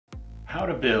How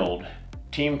to build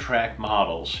Team Track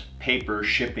models, paper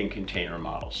shipping container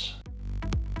models.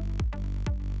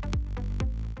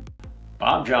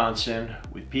 Bob Johnson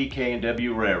with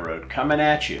PK&W Railroad coming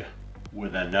at you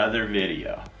with another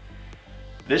video.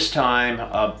 This time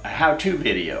a how-to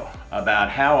video about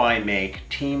how I make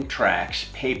Team Track's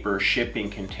paper shipping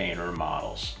container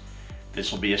models.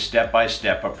 This will be a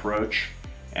step-by-step approach,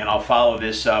 and I'll follow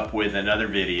this up with another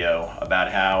video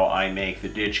about how I make the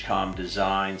Ditchcom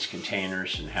designs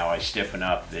containers and how I stiffen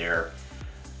up their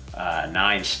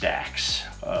 9 stacks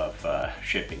of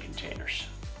shipping containers.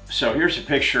 So here's a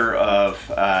picture of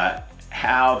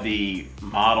how the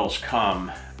models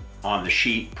come on the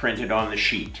sheet, printed on the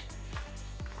sheet.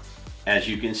 As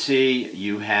you can see,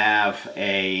 you have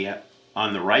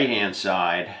on the right hand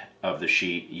side of the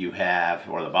sheet, you have,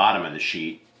 or the bottom of the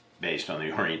sheet, based on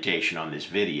the orientation on this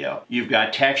video, you've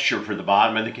got texture for the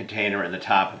bottom of the container and the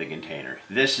top of the container.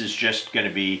 This is just going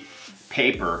to be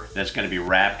paper that's going to be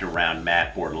wrapped around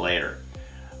mat board later.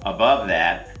 Above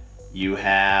that, you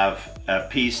have a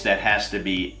piece that has to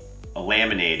be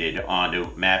laminated onto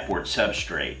mat board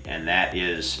substrate, and that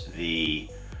is the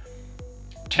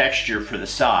texture for the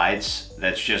sides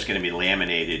that's just going to be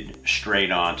laminated straight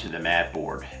onto the mat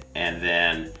board, and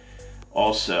then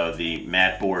also the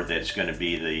mat board that's going to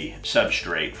be the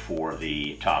substrate for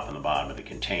the top and the bottom of the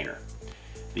container.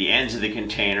 The ends of the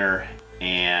container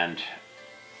and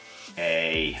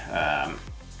a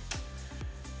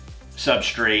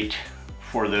substrate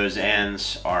for those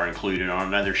ends are included on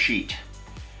another sheet.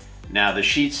 Now the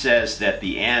sheet says that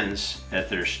the ends, that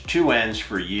there's 2 ends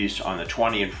for use on the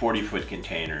 20 and 40 foot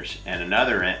containers, and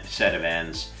another set of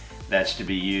ends that's to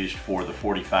be used for the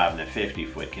 45 and the 50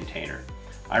 foot container.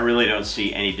 I really don't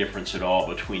see any difference at all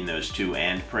between those 2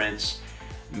 end prints.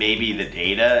 Maybe the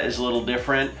data is a little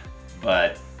different,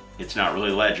 but it's not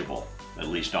really legible, at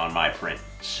least on my print.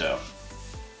 So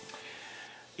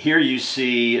here you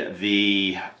see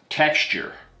the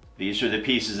texture. These are the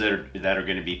pieces that are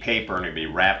going to be paper and are going to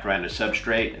be wrapped around a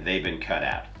substrate. They've been cut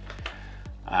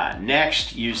out.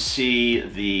 Next, you see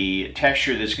the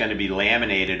texture that's going to be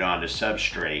laminated onto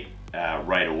substrate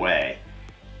right away.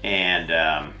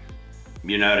 And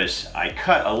you notice I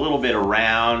cut a little bit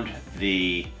around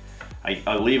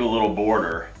I leave a little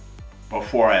border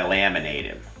before I laminate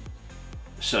them,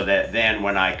 so that then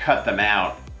when I cut them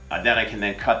out, then I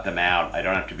can cut them out. I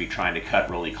don't have to be trying to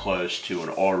cut really close to an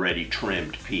already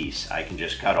trimmed piece. I can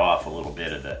just cut off a little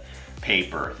bit of the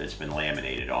paper that's been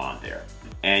laminated on there.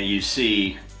 And you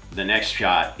see the next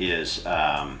shot is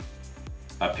a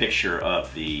picture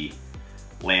of the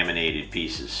laminated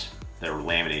pieces that were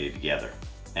laminated together.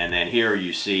 And then here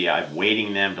you see I'm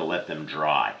waiting them to let them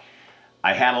dry.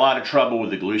 I had a lot of trouble with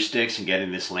the glue sticks and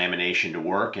getting this lamination to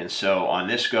work, and so on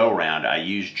this go round I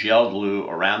used gel glue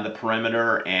around the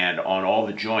perimeter and on all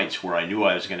the joints where I knew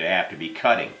I was going to have to be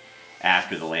cutting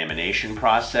after the lamination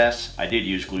process. I did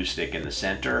use glue stick in the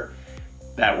center.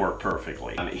 That worked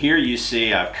perfectly. Here you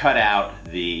see I've cut out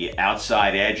the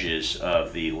outside edges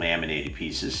of the laminated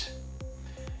pieces,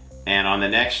 and on the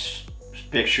next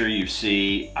picture you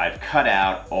see I've cut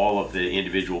out all of the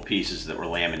individual pieces that were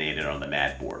laminated on the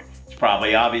mat board. It's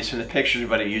probably obvious from the pictures,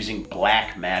 but I'm using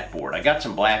black mat board. I got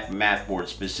some black mat board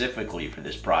specifically for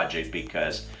this project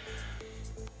because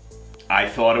I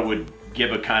thought it would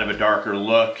give a kind of a darker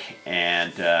look,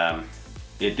 and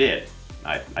it did.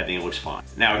 I think it looks fine.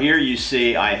 Now here you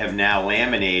see I have now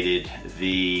laminated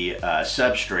the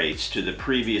substrates to the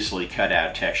previously cut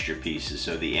out texture pieces,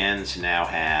 so the ends now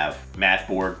have mat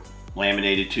board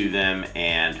laminated to them,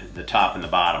 and the top and the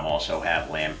bottom also have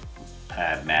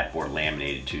mat board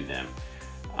laminated to them.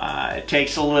 It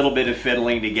takes a little bit of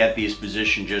fiddling to get these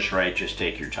positioned just right. Just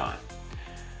take your time.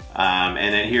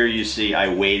 And then here you see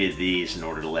I weighted these in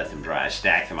order to let them dry. I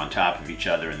stacked them on top of each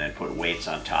other and then put weights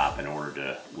on top in order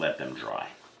to let them dry.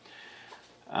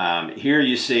 Here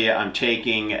you see I'm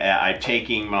taking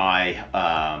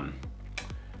my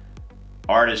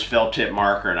artist felt tip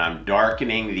marker and I'm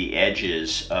darkening the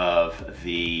edges of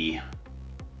the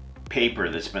paper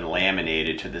that's been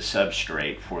laminated to the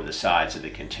substrate for the sides of the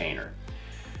container.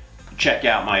 Check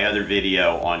out my other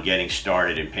video on getting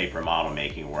started in paper model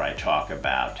making where I talk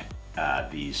about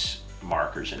these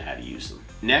markers and how to use them.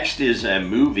 Next is a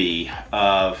movie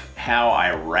of how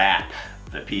I wrap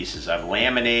the pieces. I've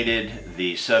laminated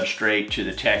the substrate to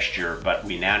the texture, but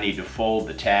we now need to fold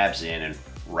the tabs in and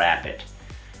wrap it.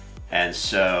 And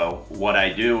so what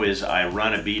I do is I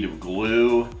run a bead of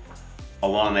glue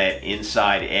along that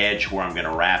inside edge where I'm going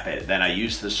to wrap it. Then I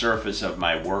use the surface of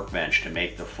my workbench to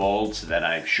make the fold so that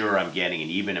I'm sure I'm getting an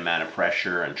even amount of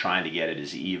pressure and trying to get it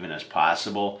as even as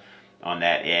possible. on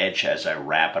that edge as I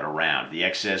wrap it around. The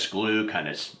excess glue kind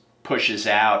of pushes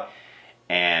out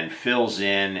and fills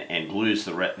in and glues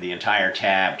the entire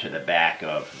tab to the back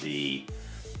of the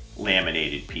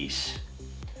laminated piece.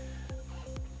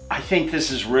 I think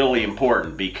this is really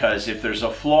important because if there's a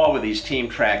flaw with these Team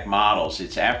Track models,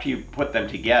 it's after you put them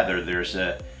together, there's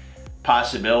a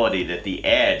possibility that the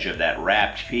edge of that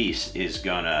wrapped piece is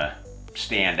gonna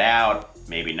stand out,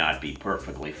 maybe not be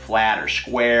perfectly flat or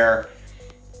square,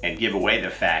 and give away the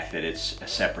fact that it's a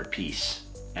separate piece.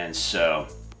 And so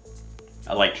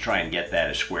I like to try and get that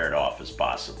as squared off as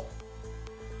possible.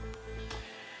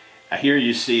 Here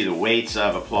you see the weights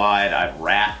I've applied. I've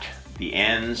wrapped the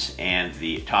ends and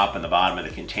the top and the bottom of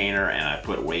the container, and I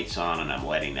put weights on, and I'm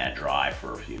letting that dry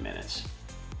for a few minutes.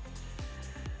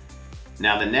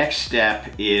 Now the next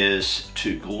step is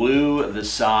to glue the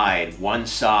side, one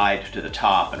side to the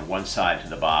top and one side to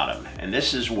the bottom. And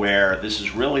this is where, this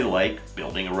is really like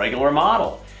building a regular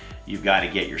model. You've got to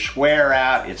get your square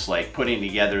out. It's like putting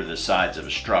together the sides of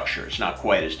a structure. It's not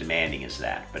quite as demanding as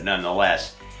that, but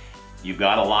nonetheless, you've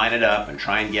got to line it up and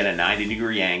try and get a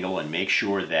 90-degree angle and make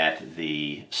sure that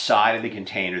the side of the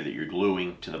container that you're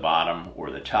gluing to the bottom or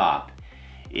the top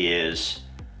is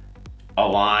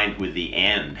aligned with the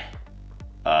end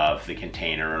of the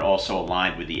container and also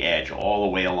aligned with the edge all the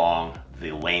way along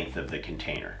the length of the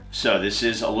container. So this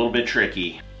is a little bit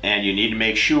tricky, and you need to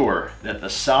make sure that the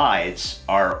sides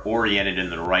are oriented in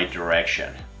the right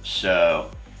direction. So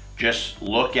just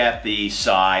look at the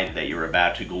side that you're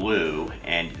about to glue,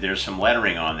 and there's some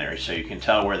lettering on there so you can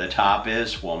tell where the top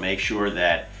is. Well, make sure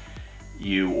that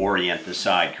you orient the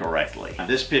side correctly.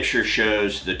 This picture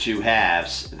shows the two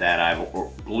halves that I've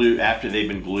glued after they've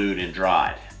been glued and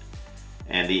dried,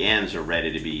 and the ends are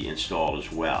ready to be installed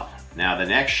as well. Now the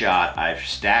next shot, I've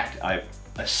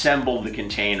assembled the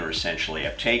container essentially.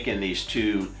 I've taken these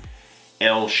two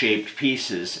L-shaped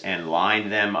pieces and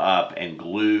lined them up and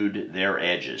glued their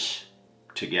edges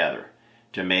together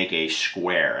to make a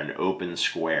square, an open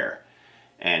square.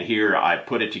 And here I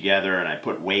put it together and I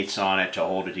put weights on it to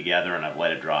hold it together, and I've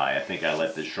let it dry. I think I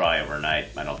let this dry overnight.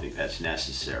 I don't think that's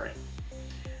necessary.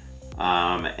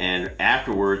 And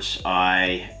afterwards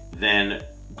I then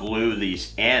glue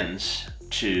these ends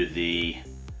to the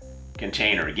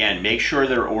container. Again, make sure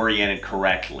they're oriented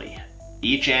correctly.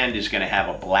 Each end is going to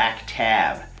have a black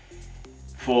tab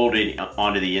folded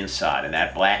onto the inside, and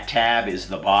that black tab is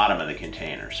the bottom of the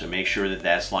container. So make sure that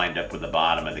that's lined up with the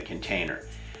bottom of the container.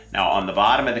 Now on the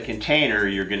bottom of the container,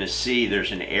 you're going to see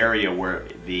there's an area where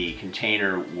the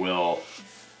container will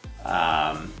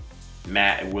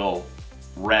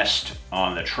rest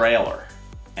on the trailer,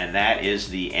 and that is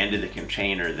the end of the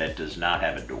container that does not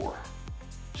have a door.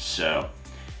 So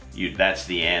that's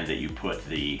the end that you put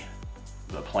the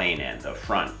plain end, the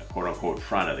front, quote-unquote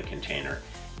front of the container,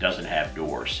 doesn't have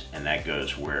doors, and that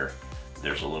goes where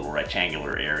there's a little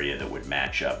rectangular area that would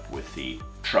match up with the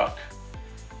truck,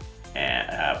 and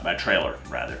a trailer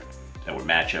rather, that would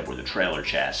match up with the trailer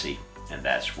chassis, and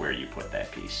that's where you put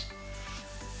that piece.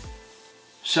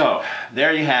 So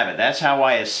there you have it. That's how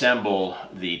I assemble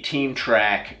the Team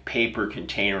Track paper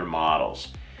container models.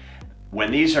 When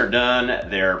these are done,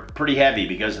 they're pretty heavy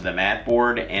because of the mat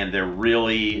board, and they're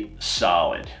really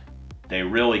solid. They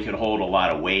really could hold a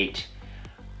lot of weight.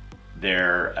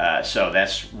 So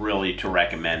that's really to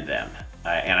recommend them.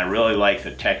 And I really like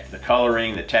the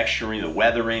coloring, the texturing, the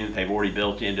weathering that they've already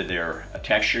built into their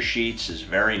texture sheets is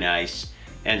very nice.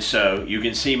 And so you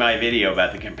can see my video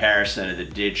about the comparison of the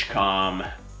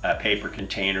Digicom paper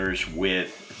containers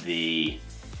with the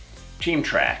Team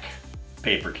Track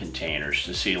paper containers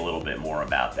to see a little bit more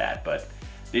about that. But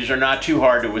these are not too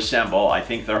hard to assemble. I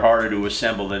think they're harder to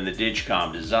assemble than the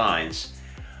Digicom designs,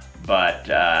 but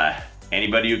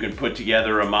anybody who can put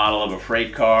together a model of a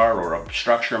freight car or a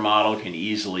structure model can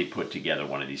easily put together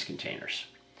one of these containers.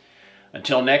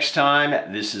 Until next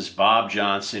time, this is Bob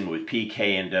Johnson with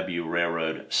PK&W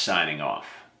Railroad signing off.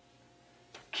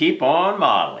 Keep on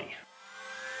modeling.